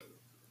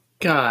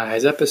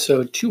Guys,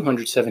 episode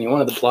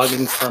 271 of the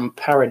Blogging from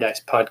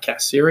Paradise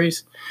podcast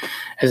series.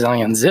 As I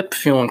unzip,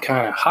 feeling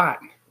kind of hot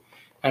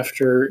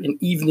after an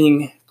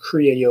evening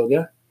Kriya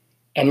Yoga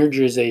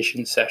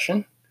energization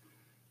session.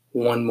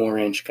 One more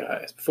inch,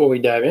 guys. Before we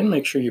dive in,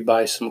 make sure you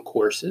buy some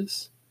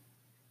courses,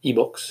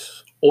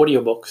 ebooks,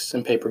 audiobooks,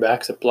 and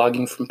paperbacks at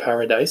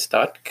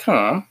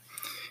bloggingfromparadise.com.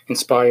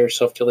 Inspire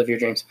yourself to live your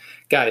dreams.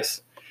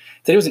 Guys,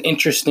 today was an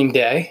interesting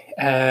day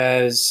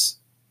as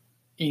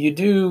you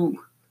do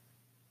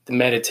the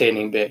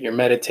meditating bit. You're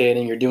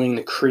meditating, you're doing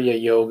the Kriya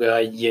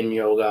Yoga, Yin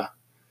Yoga.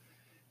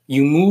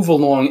 You move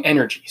along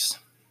energies,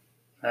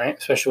 all right?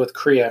 Especially with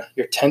Kriya,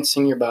 you're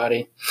tensing your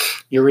body,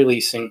 you're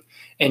releasing,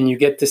 and you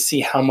get to see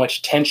how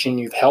much tension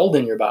you've held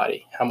in your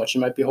body, how much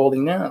you might be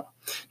holding now.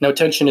 Now,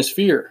 tension is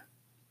fear,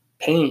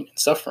 pain, and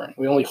suffering.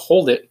 We only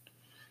hold it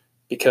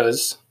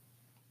because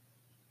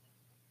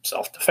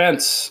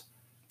self-defense,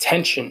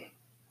 tension,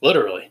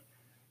 literally.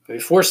 Maybe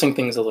forcing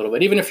things a little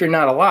bit, even if you're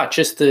not a lot,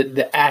 just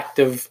the act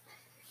of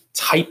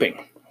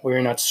typing where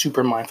you're not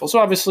super mindful. So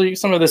obviously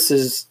some of this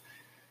is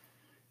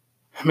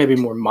maybe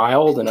more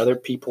mild than other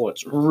people.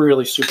 It's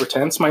really super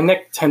tense. My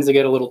neck tends to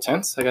get a little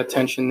tense. I got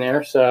tension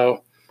there.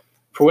 So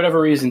for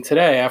whatever reason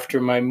today, after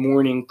my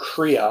morning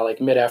Kriya, like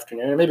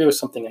mid-afternoon, maybe it was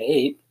something I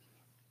ate,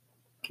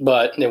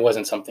 but it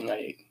wasn't something I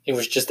ate. It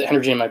was just the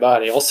energy in my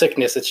body. All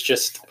sickness, it's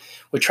just,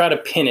 we try to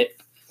pin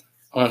it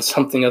on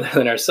something other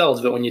than ourselves.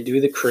 But when you do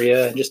the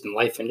Kriya and just in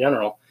life in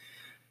general,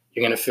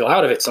 you're going to feel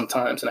out of it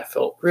sometimes. And I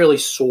felt really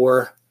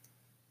sore.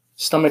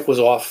 Stomach was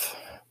off,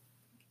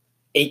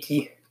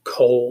 achy,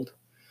 cold.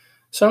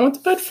 So I went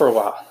to bed for a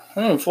while.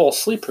 I didn't fall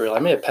asleep really. I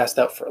may have passed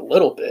out for a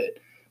little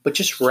bit, but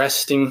just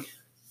resting,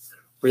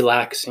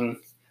 relaxing,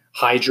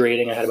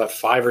 hydrating. I had about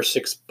 5 or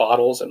 6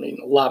 bottles. I mean,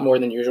 a lot more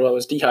than usual. I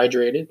was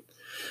dehydrated.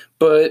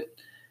 But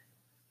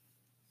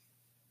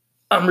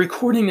I'm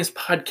recording this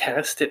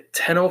podcast at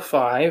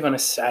 10:05 on a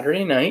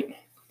Saturday night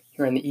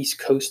here on the East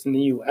Coast in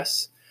the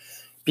U.S.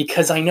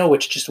 because I know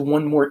it's just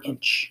one more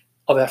inch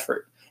of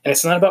effort. And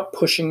it's not about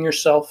pushing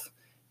yourself.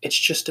 It's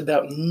just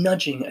about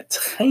nudging a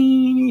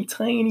tiny,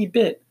 tiny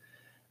bit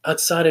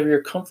outside of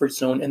your comfort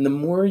zone. And the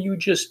more you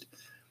just,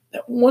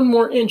 that one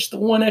more inch, the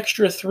one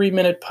extra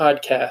 3-minute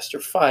podcast or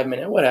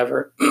 5-minute,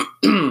 whatever,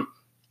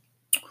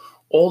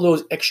 all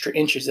those extra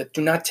inches that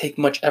do not take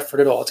much effort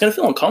at all. It's going to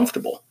feel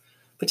uncomfortable,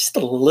 but just a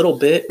little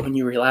bit when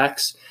you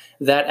relax,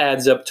 that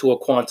adds up to a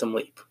quantum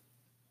leap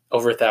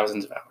over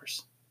thousands of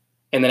hours.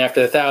 And then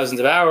after the thousands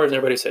of hours,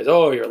 everybody says,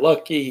 oh, you're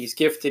lucky, he's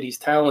gifted, he's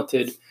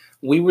talented.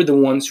 We were the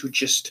ones who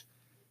just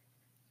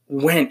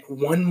went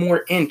one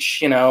more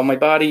inch. My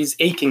body's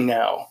aching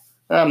now.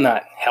 I'm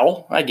not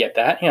hell. I get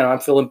that. I'm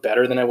feeling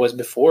better than I was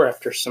before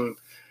after some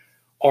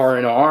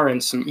R&R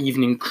and some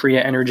evening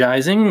Kriya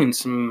energizing and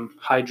some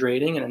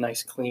hydrating and a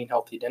nice, clean,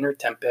 healthy dinner,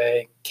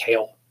 tempeh,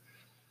 kale,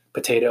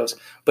 potatoes.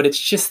 But it's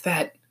just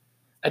that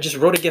I just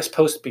wrote a guest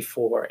post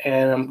before,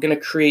 and I'm going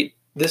to create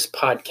this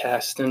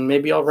podcast, and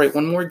maybe I'll write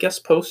one more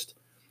guest post.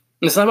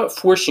 And it's not about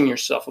forcing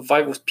yourself. If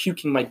I was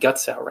puking my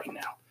guts out right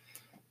now,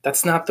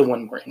 that's not the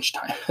one more inch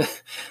time.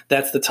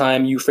 That's the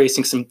time you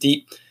facing some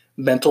deep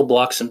mental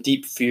blocks, some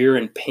deep fear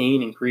and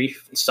pain and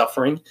grief and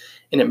suffering,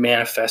 and it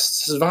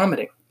manifests as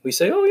vomiting. We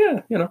say, oh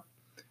yeah,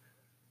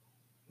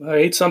 I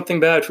ate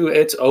something bad food.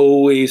 It's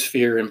always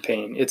fear and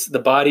pain. It's the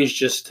body's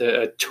just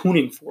a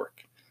tuning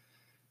fork.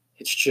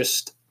 It's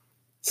just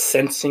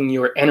sensing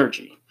your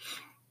energy.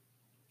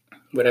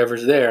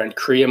 Whatever's there, and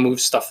Kriya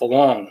moves stuff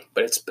along,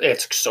 but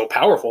it's so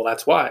powerful.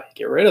 That's why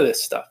get rid of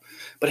this stuff.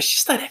 But it's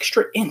just that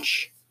extra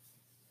inch.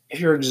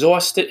 If you're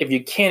exhausted, if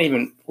you can't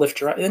even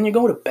lift your eyes, then you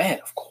go to bed,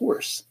 of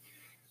course.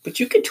 But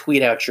you could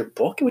tweet out your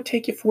book. It would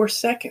take you 4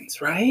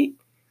 seconds, right?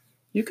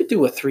 You could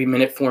do a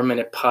 3-minute,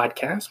 4-minute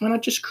podcast. Why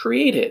not just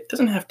create it? It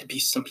doesn't have to be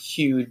some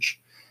huge,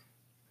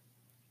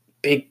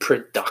 big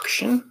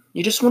production.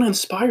 You just want to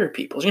inspire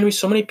people. There's going to be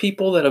so many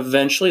people that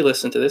eventually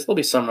listen to this. There'll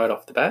be some right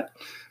off the bat.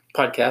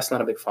 Podcast,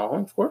 not a big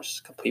following, of course,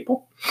 a couple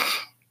people.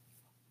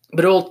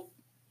 But it'll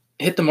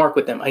hit the mark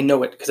with them. I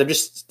know it because I've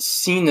just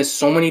seen this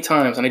so many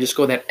times, and I just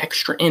go that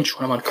extra inch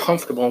when I'm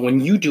uncomfortable. And when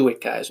you do it,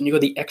 guys, when you go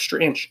the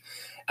extra inch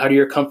out of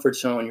your comfort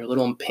zone, you're a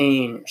little in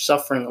pain, you're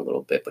suffering a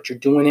little bit, but you're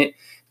doing it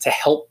to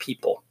help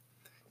people,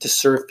 to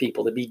serve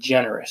people, to be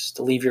generous,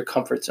 to leave your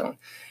comfort zone.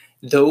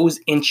 Those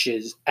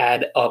inches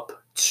add up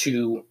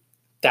to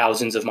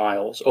thousands of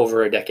miles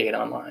over a decade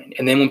online.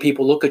 And then when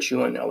people look at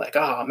you and they're like,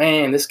 oh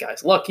man, this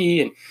guy's lucky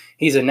and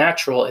he's a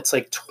natural, it's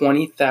like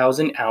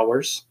 20,000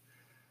 hours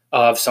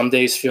of some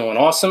days feeling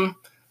awesome,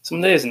 some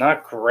days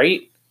not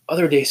great,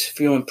 other days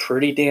feeling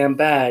pretty damn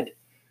bad.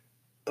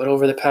 But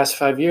over the past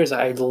 5 years,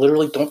 I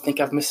literally don't think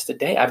I've missed a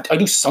day. I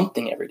do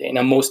something every day.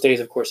 Now, most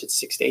days, of course, it's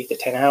 6 to 8 to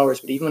 10 hours.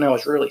 But even when I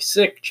was really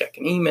sick,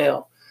 checking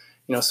email,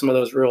 some of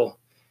those real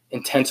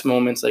intense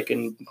moments like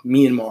in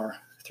Myanmar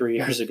 3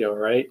 years ago,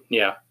 right?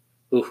 Yeah.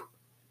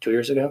 2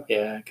 years ago?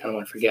 Yeah, I kind of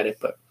want to forget it,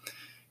 but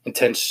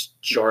intense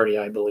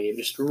giardia, I believe,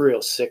 just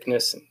real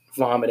sickness and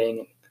vomiting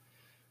and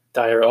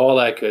diarrhea, all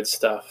that good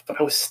stuff. But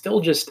I was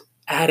still just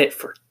at it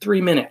for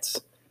 3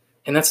 minutes.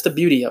 And that's the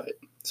beauty of it.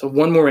 So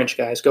 1 more inch,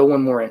 guys. Go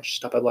 1 more inch.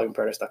 Stop by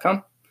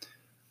bloggingparadise.com.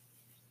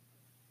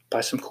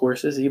 Buy some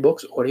courses,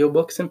 ebooks,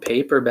 audiobooks, and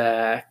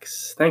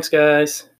paperbacks. Thanks, guys.